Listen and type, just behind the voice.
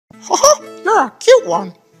Haha, you're a cute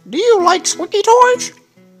one. Do you like squeaky toys?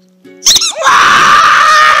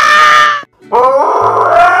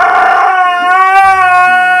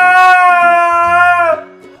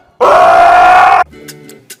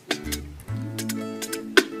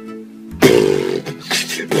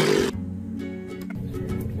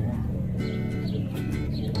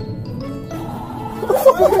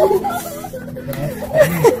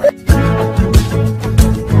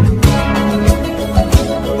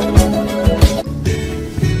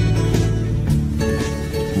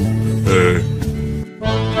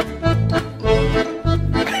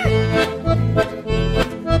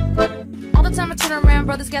 All the time I turn around,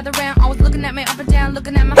 brothers gather around, always looking at me up and down,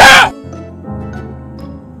 looking at my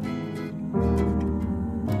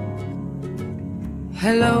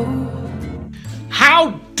Hello?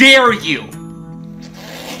 How dare you!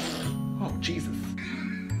 Oh, Jesus.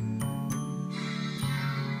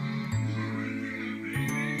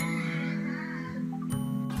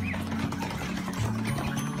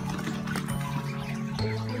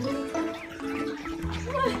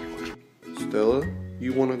 Stella,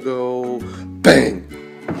 you wanna go bang?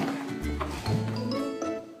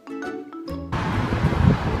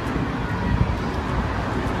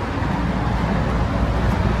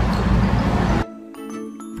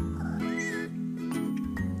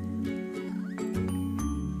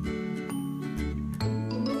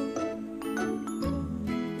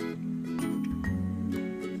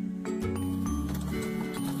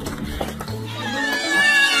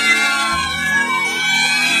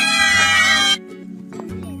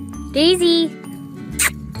 Daisy!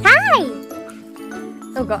 Hi!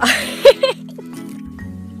 Oh god.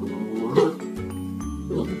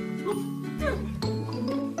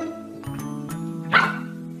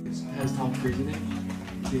 Has Tom Cruise in it.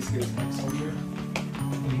 This goes back somewhere.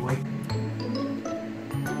 Anyway.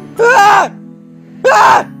 Ah!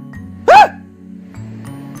 Ah! Ah!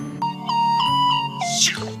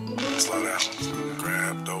 Slow down.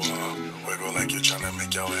 Grab the wall. Wiggle like you're trying to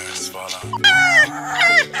make your ass fall out.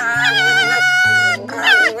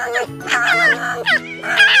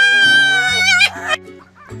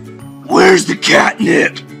 Where's the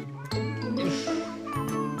catnip?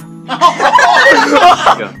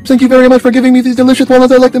 Thank you very much for giving me these delicious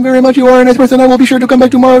walnuts. I like them very much. You are a nice person. I will be sure to come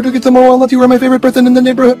back tomorrow to get some more walnuts. You are my favorite person in the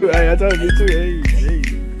neighborhood. Hey, I told you too. Hey, hey,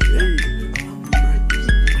 hey.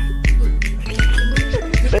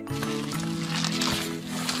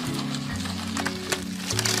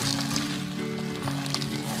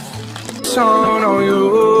 Son on you.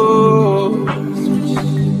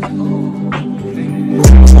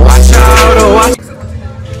 Watch out, oh, watch.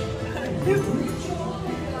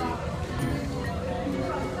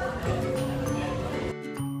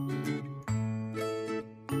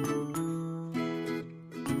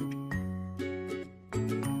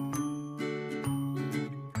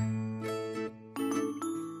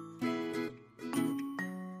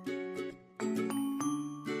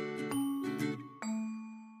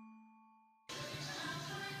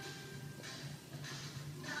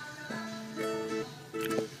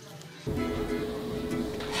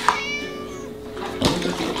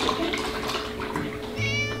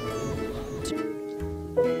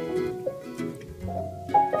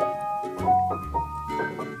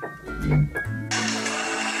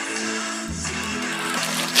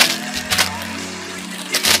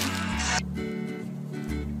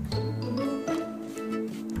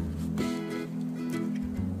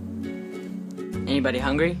 Anybody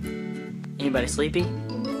hungry? Anybody sleepy?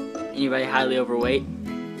 Anybody highly overweight?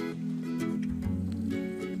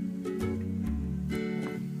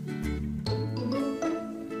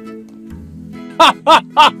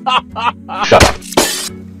 Shut up.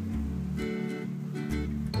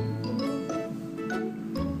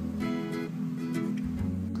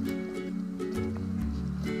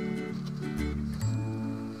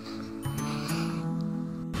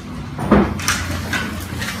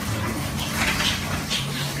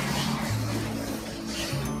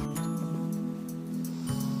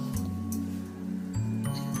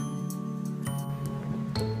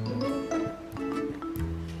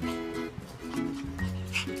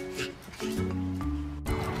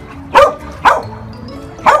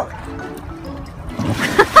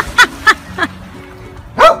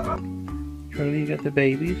 Charlie, you got the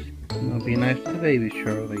babies? Well, be nice to the babies,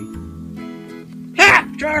 Charlie. Ha!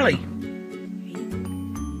 Charlie!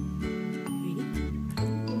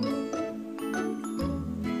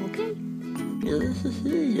 Okay.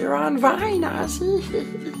 You're on Vine, I see.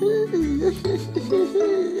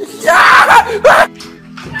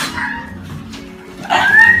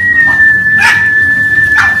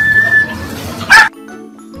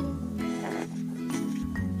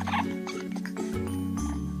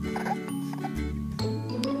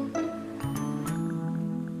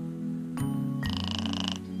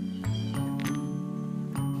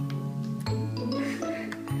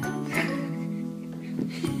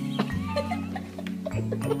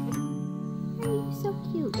 You're so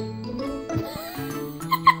cute.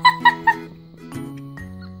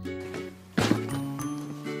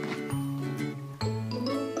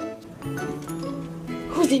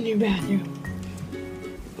 Who's in your bathroom?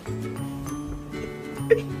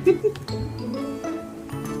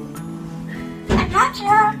 I got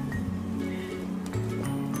you.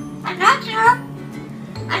 I got you.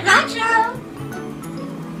 I got you.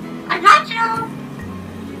 I got you.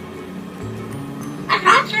 I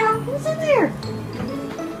got you. Who's in there?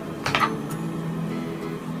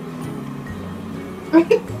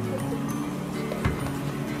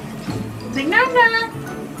 Say no, no.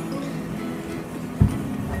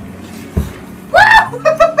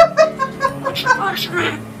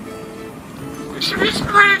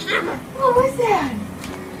 What was that?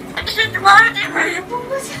 I just wanted to. What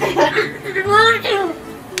was that?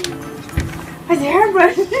 I was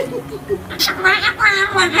hairbrush.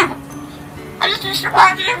 I just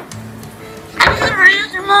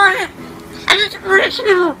wanted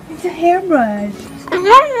to. It's a hairbrush.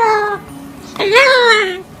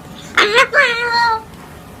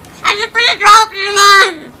 I just put a drop in your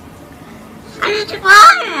line. I need to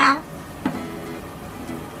water.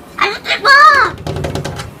 I need to water.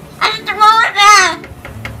 I need to water.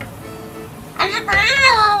 I need to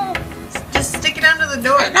water. Just stick it under the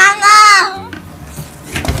door. I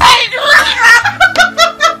need to water.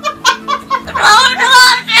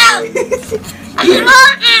 I need to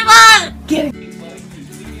water. Get it.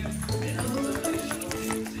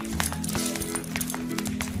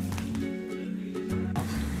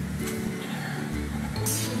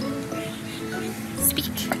 Speak.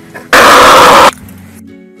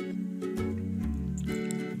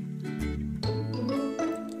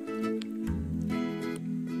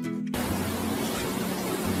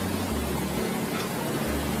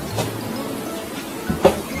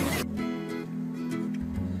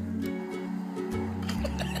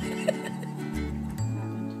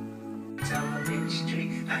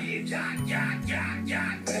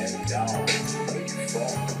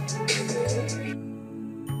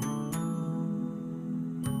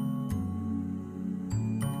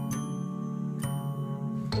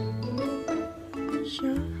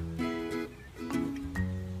 Sure.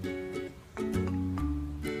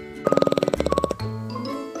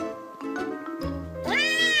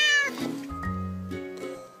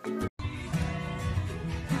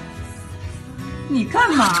你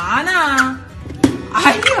干嘛呢？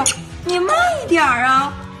哎呀，你慢一点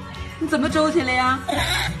啊！你怎么周起来呀？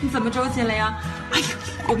你怎么周起来呀？哎呀，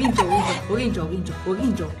我给你周，我给你周，我给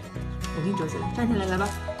你周起来，站起来来吧，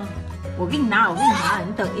我给你拿，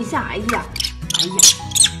你等一下，哎呀，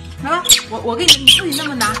来吧，我给你，你自己那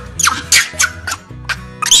么拿。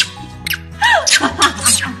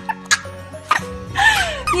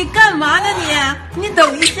你干嘛呢你？你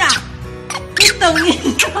等一下，你等一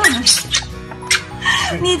下。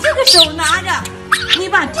你这个手拿着，你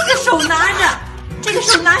把这个手拿着，这个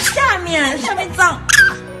手拿下面脏，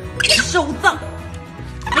手脏。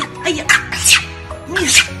哎呀，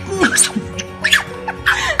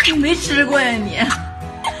你没吃过呀你？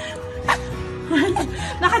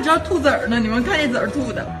那还知道吐籽儿呢？你们看这籽儿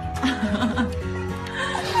吐的。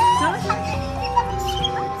行了行了。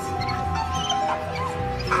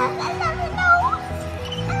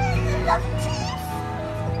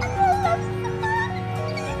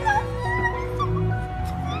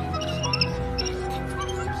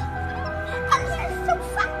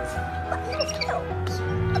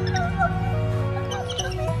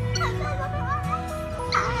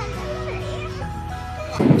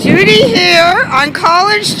Judy here on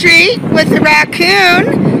College Street with a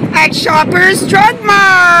raccoon at Shoppers Drug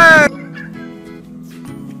Mart.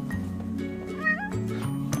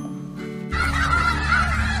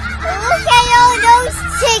 Look at all those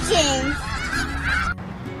chickens.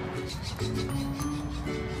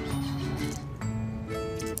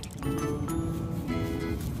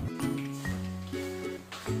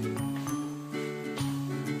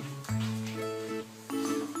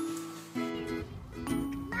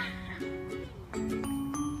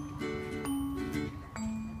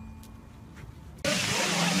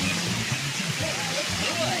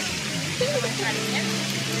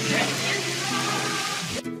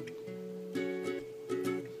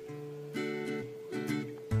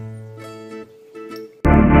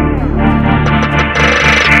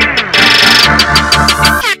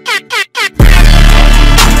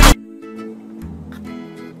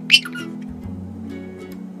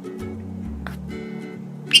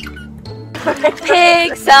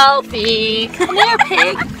 Pig selfie. Come here,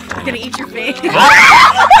 pig. I'm gonna eat your face.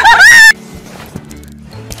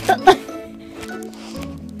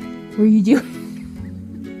 What are you doing?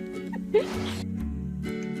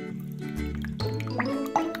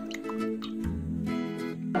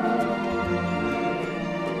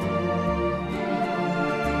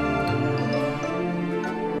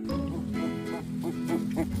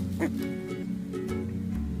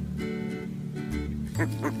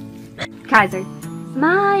 Kaiser,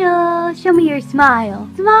 smile. Show me your smile.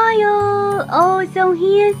 Smile. Oh, so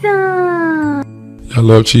handsome. I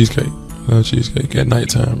love cheesecake. I love cheesecake at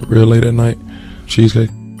nighttime, real late at night. Cheesecake.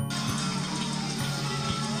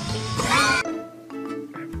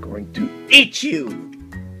 I'm going to eat you.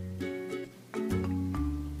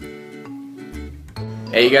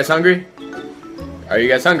 Hey, you guys hungry? Are you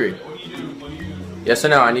guys hungry? Yes or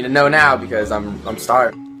no? I need to know now because I'm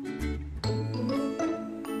starved.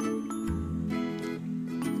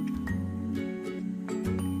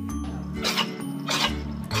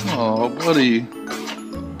 Oh, buddy.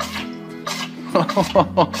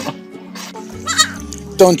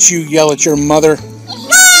 Don't you yell at your mother.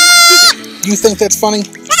 You think that's funny?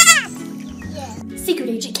 Secret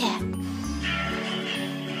Agent Cat.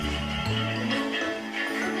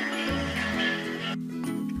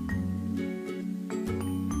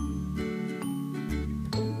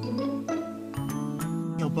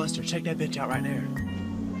 Yo, Buster, check that bitch out right there.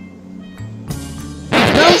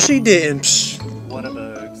 No, she didn't. Psh, what a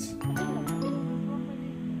bugs.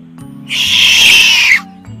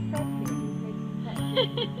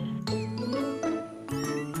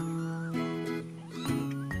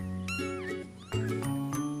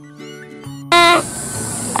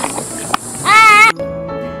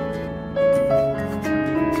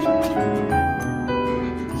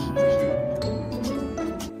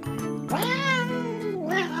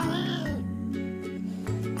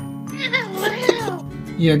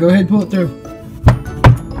 Yeah, go ahead, pull it through.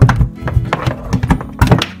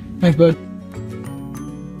 Thanks, bud.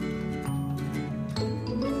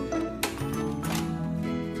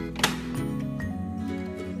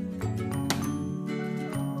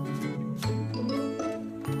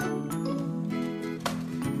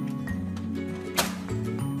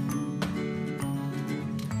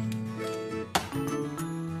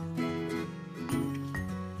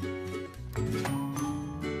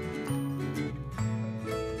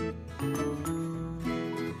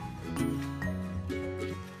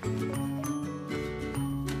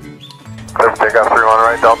 Take out 3 on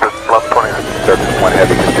right, Delta, left 20. That's 1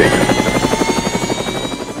 heavy mistake.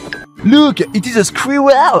 Look, it is a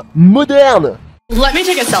squirrel! Modern! Let me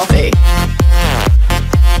take a selfie.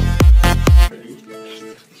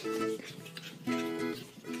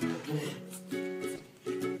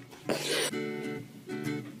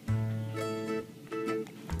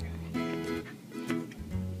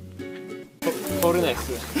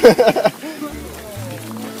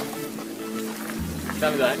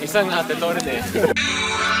 감사합니다. 일상 나한테 떠오르네.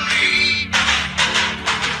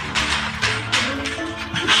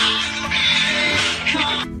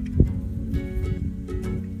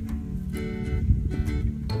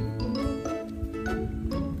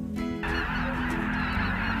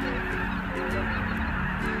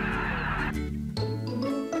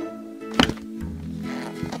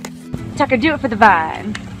 Tucker, do it for the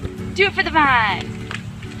vine. Do it for the vine.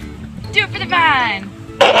 Do it for the vine.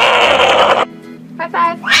 High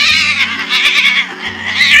five.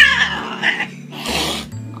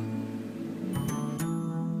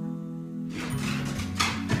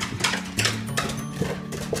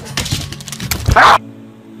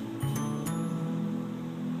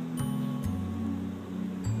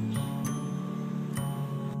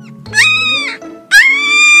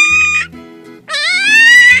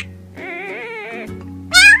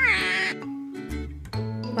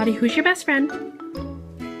 Lottie, who's your best friend?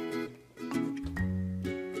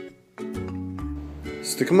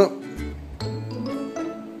 Stick him up.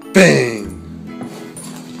 Bang!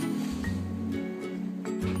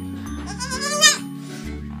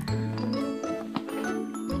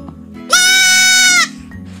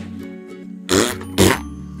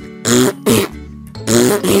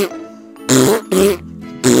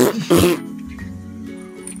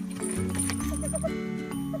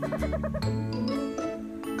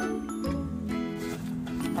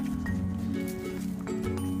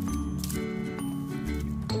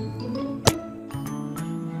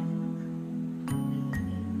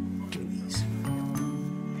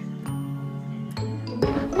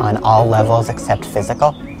 On all levels except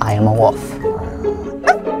physical, I am a wolf.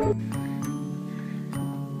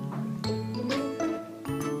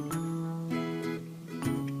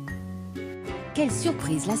 Quelle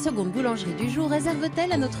surprise la seconde boulangerie du jour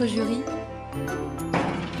réserve-t-elle à notre jury?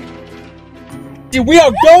 We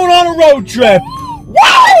are going on a road trip!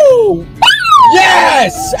 Woo!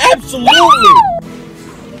 Yes, absolutely.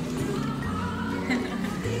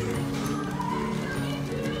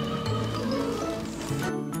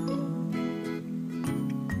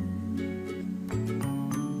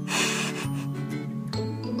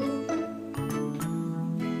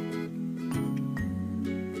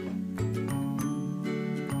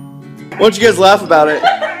 Why don't you guys laugh about it?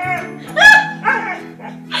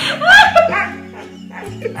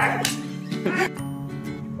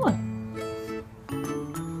 What?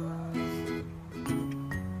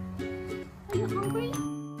 Are you hungry?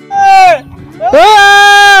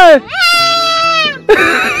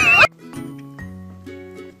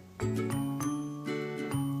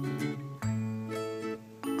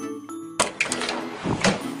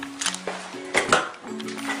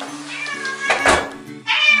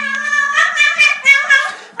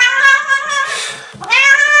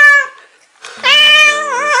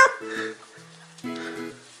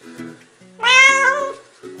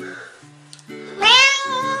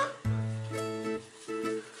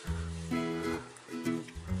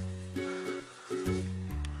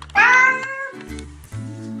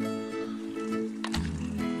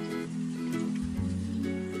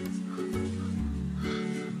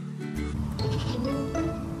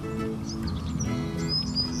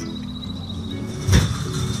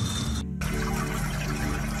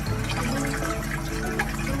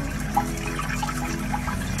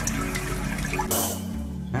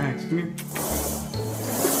 Max, come here.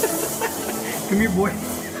 Come here, boy.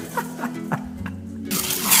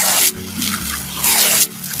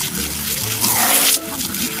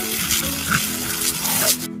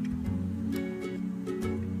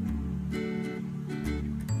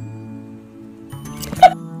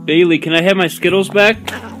 Bailey, can I have my Skittles back?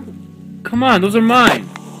 Come on, those are mine.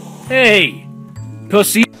 Hey,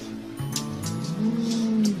 pussy.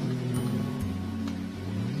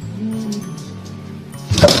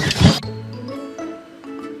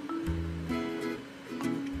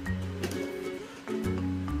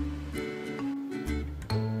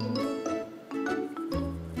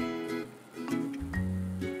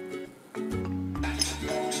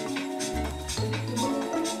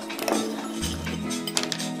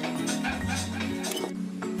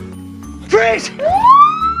 Freeze!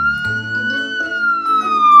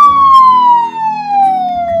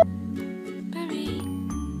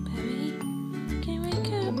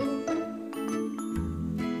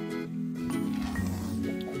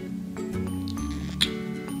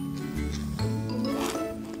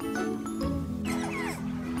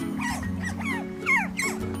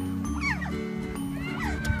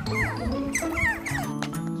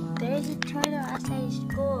 There's a turtle outside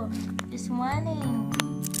school this morning.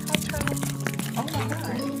 Oh my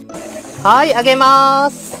god. はい、あげ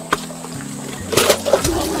ます。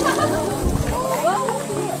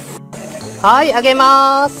はい、あげ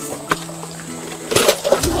ます。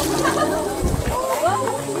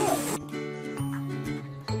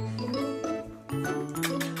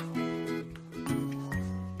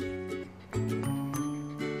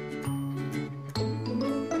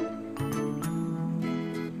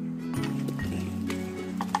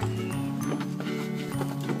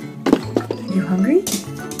Are you hungry?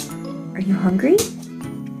 Are you hungry?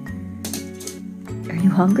 Are you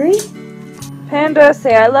hungry? Panda,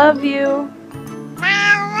 say I love you.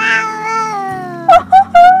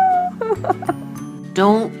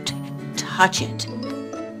 Don't touch it.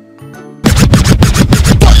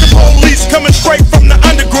 Police coming straight from the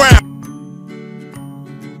underground.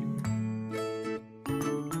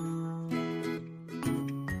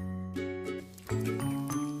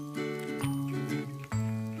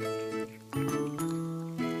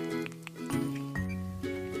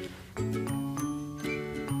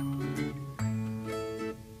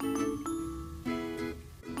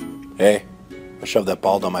 Hey, I shoved that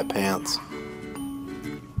ball down my pants.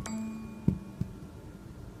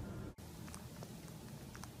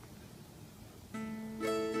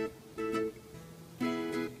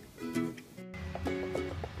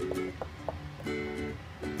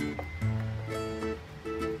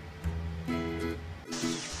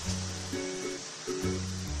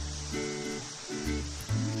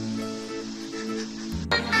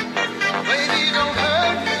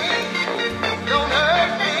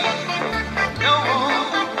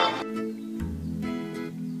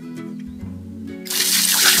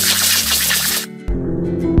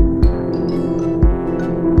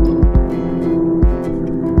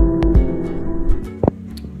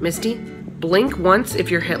 Misty, blink once if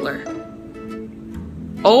you're Hitler.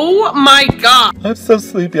 Oh my god! I'm so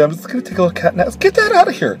sleepy. I'm just gonna take a little cat nap. Let's get that out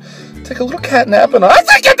of here. Take a little cat nap and I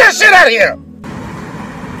say get that shit out of here!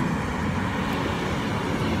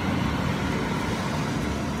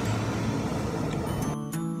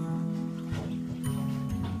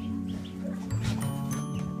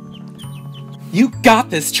 You got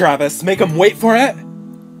this, Travis. Make him wait for it.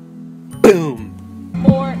 Boom.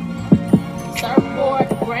 Board. Surfboard.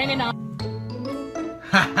 Raining on.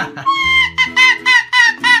 Are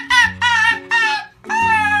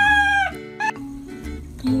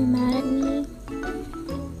you mad at me?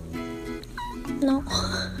 No.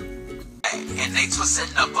 And they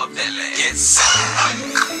twisting up a belly. Get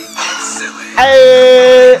silly. Get silly.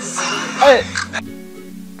 Hey! Hey!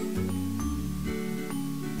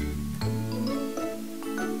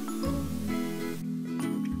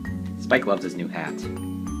 Spike loves his new hat.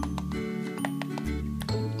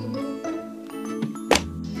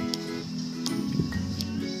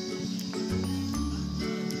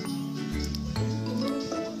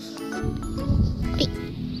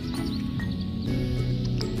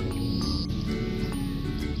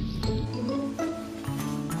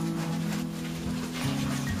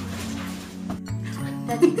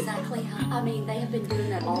 That's exactly how, I mean, they have been doing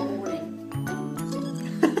that all morning.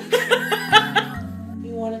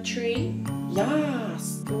 You want a tree?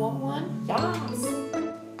 Yes. You want one? Yes.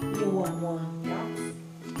 You want one? Yes.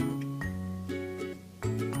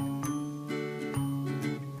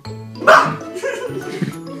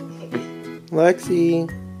 Lexi.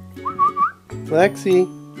 Lexi.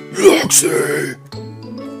 Lexi!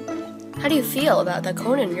 How do you feel about that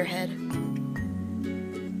cone in your head?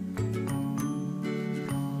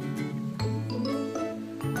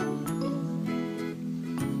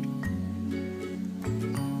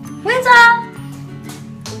 Hands up!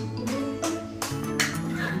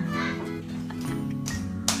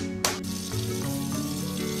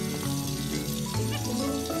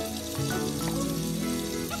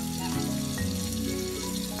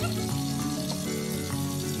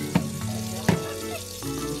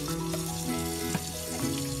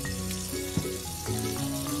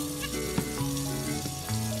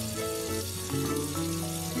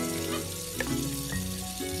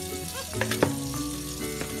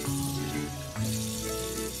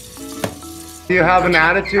 Do you have an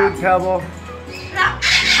attitude, Pebble?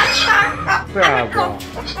 Pebble.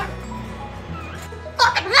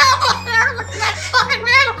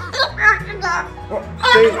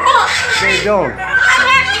 They don't.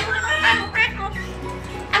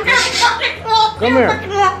 Come here.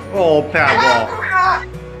 Oh, Pebble.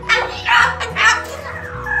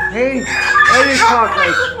 Hey, why do you talk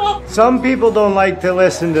like... Some people don't like to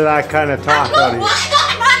listen to that kind of talk out of you.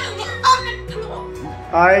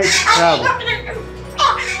 Pebble.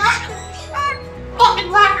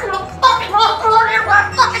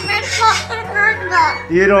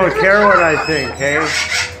 You don't care what I think, hey?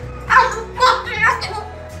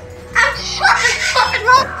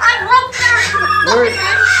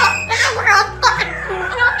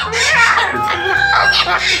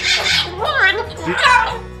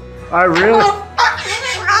 I really...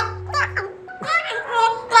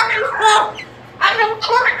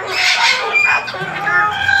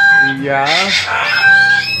 Yeah?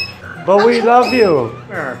 But we love you.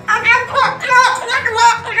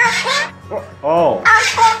 Oh.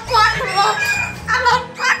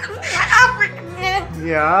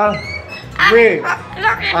 Yeah? Wait.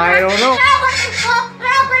 I don't know.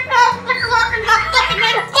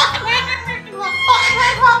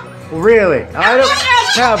 Really? I don't...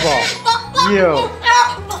 Pebble. You.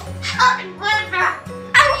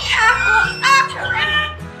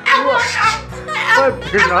 But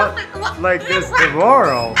you're not like this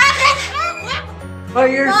tomorrow.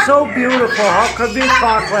 But you're so beautiful. How come you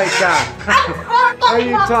talk like that? How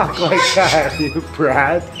you talk like that, you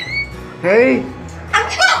brat? Hey?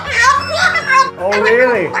 Oh,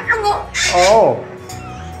 really? Oh.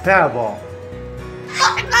 Pebble.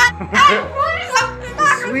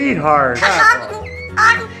 Sweetheart.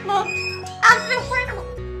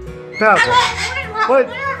 Pebble. What?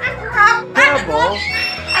 Pebble?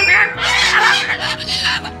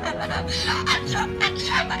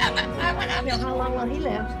 How long will he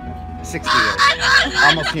live? 60 years.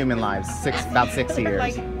 Almost human lives. About 60 years.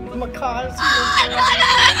 Like macaws.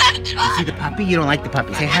 You see the puppy? You don't like the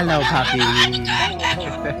puppy. Say hello, puppy.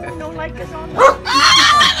 You don't like us on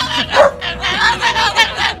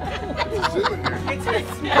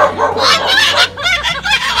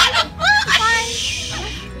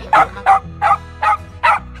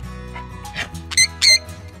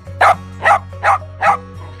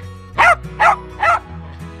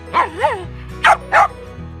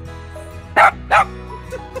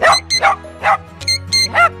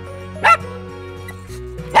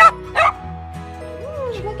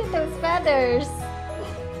Look at those feathers.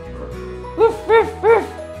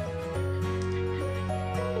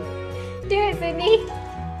 Do it, Sydney.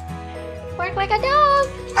 Bark like a dog.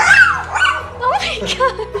 Oh my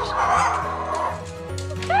gosh.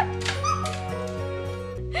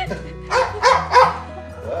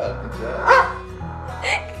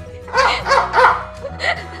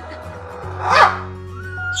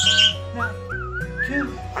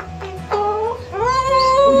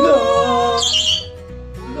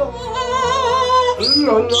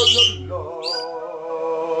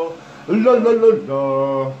 la la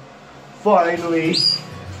la. Finally,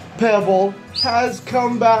 Pebble has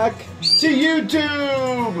come back to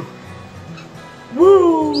YouTube.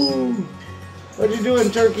 Woo! What you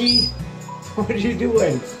doing, Turkey? What are you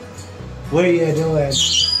doing? What are you doing?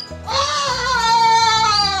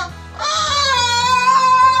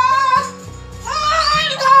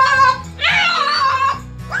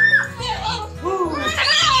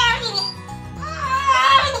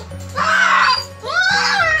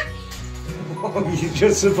 Oh, you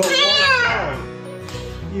just about walked out.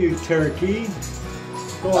 You turkey.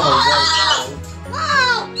 Go on,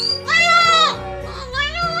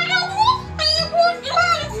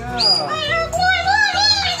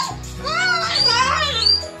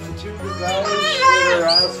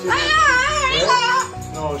 right now.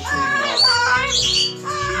 No, she's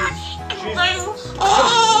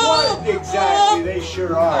what exactly? They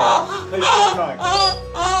sure are. 'Cause you're not.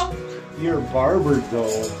 You're barbered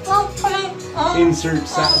though. Insert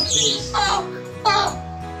sound face.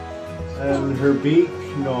 And her beak?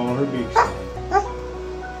 No, her beak's fine.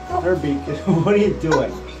 Her beak is. What are you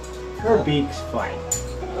doing? Her beak's fine.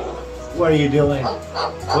 What are you doing?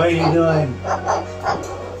 What are you doing?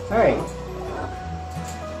 Hey.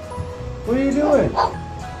 What are you doing?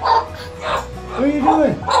 What are you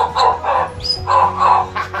doing?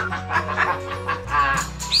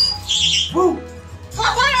 Woo!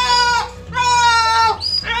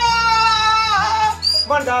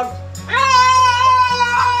 Come on, dog.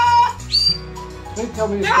 Hey, tell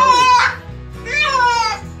me a story.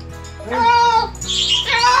 Hey.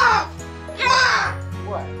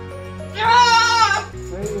 What?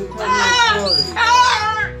 Hey, tell me a story.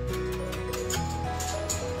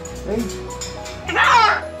 Hey.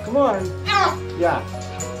 Come on. Yeah.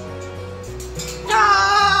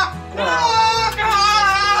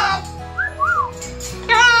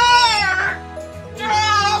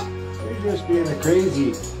 You're just being a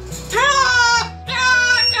crazy.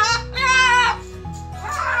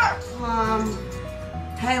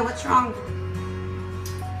 Hey, what's wrong?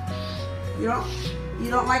 You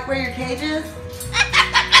don't like where your cage is?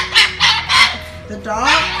 The dog?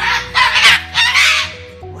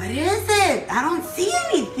 What is it? I don't see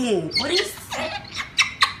anything. What is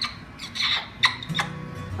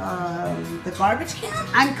the garbage can?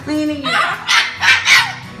 I'm cleaning it.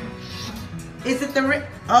 Is it the ring?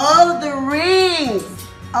 Oh, the rings.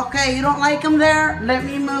 Okay, you don't like them there? Let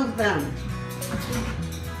me move them.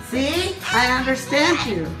 See? I understand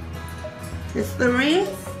you. It's the rings?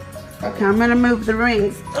 Okay, I'm gonna move the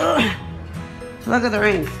rings. Ugh. Look at the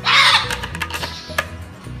rings.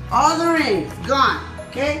 All the rings, gone.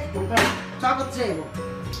 Okay? I'm gonna top of the table.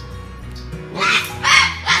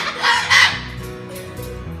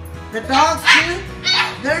 The dogs too?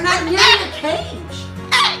 They're not near the cage.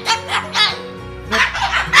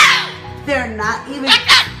 They're not even,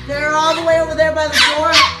 they're all the way over there by the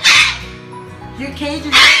door. Your cage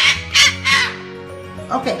is,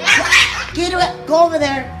 okay, get it, go over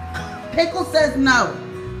there. Pickle says no.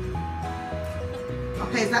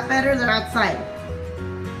 Okay, is that better? They're outside.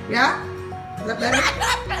 Yeah? Is that better?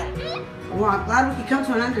 Well, I'm glad we could come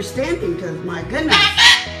to an understanding because my goodness,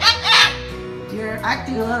 you're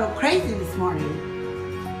acting a little crazy this morning.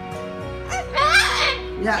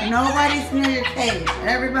 Yeah, nobody's near your cage.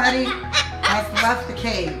 Everybody has left the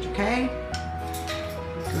cage, okay?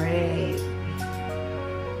 Great.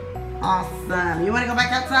 Awesome. You want to go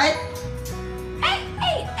back outside? Hey,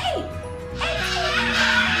 hey, hey!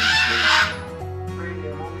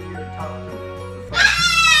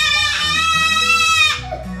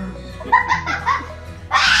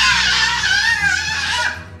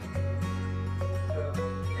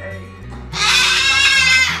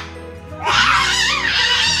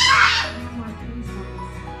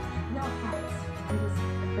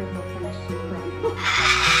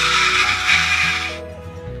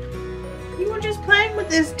 You were just playing with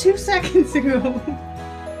this 2 seconds ago.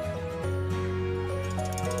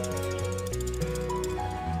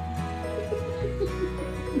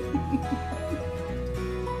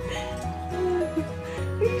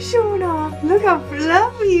 Are you showing off? Look how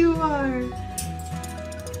fluffy you are.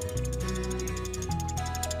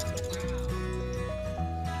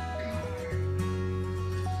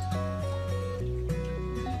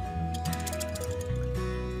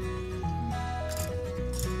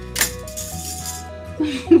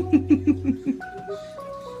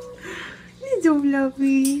 You're so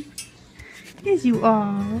fluffy. Yes, you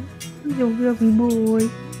are. You're so fluffy boy.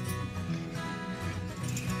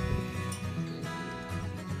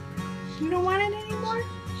 You don't want it anymore?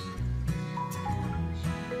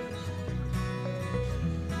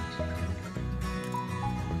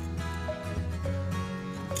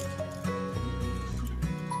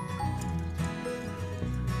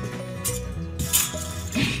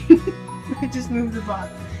 move the box.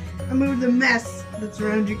 I moved the mess that's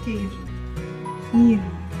around your cage. Yeah.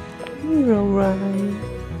 You're alright.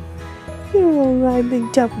 You're alright,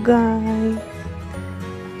 big tough guy.